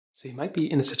So you might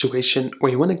be in a situation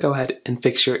where you want to go ahead and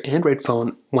fix your Android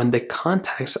phone when the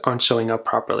contacts aren't showing up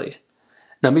properly.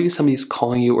 Now maybe somebody's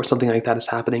calling you or something like that is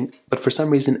happening, but for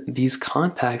some reason these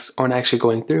contacts aren't actually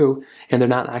going through and they're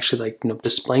not actually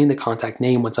displaying the contact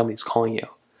name when somebody's calling you.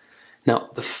 Now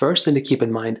the first thing to keep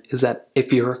in mind is that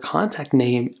if your contact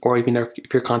name or even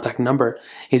if your contact number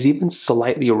is even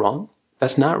slightly wrong,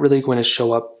 that's not really going to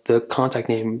show up the contact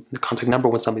name, the contact number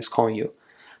when somebody's calling you.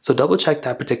 So double check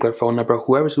that particular phone number,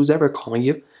 who's ever calling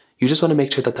you. You just want to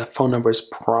make sure that that phone number is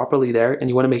properly there, and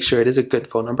you want to make sure it is a good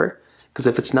phone number, because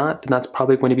if it's not, then that's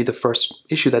probably going to be the first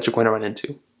issue that you're going to run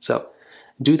into. So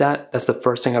do that. That's the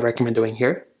first thing I'd recommend doing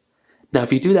here. Now,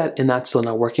 if you do that and that's still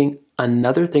not working,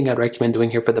 another thing I'd recommend doing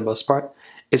here for the most part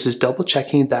is just double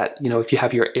checking that, if you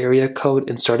have your area code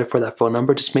inserted for that phone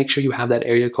number, just make sure you have that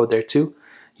area code there too.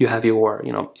 You have your,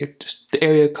 just the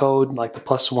area code, like the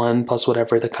 +1, plus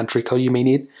whatever the country code you may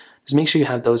need. Just make sure you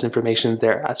have those information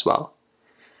there as well.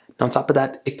 Now on top of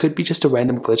that, it could be just a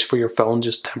random glitch for your phone,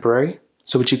 just temporary.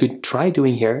 So what you could try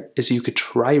doing here is you could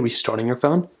try restarting your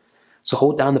phone. So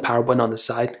hold down the power button on the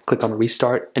side, click on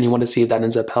restart, and you want to see if that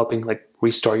ends up helping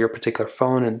restart your particular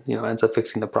phone and ends up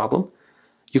fixing the problem.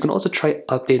 You can also try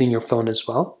updating your phone as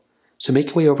well. So make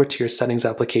your way over to your settings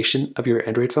application of your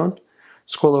Android phone.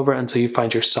 Scroll over until you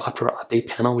find your software update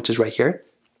panel, which is right here.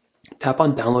 Tap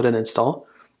on download and install.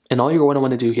 And all you're going to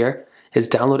want to do here is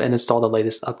download and install the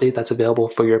latest update that's available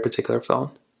for your particular phone.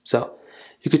 So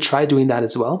you could try doing that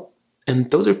as well. And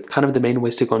those are kind of the main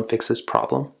ways to go and fix this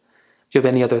problem. If you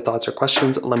have any other thoughts or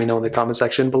questions, let me know in the comment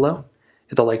section below.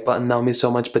 Hit the like button, that would mean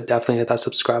so much, but definitely hit that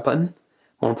subscribe button.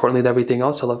 More importantly than everything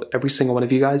else, I love every single one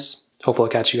of you guys. Hopefully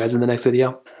I'll catch you guys in the next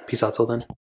video. Peace out till then.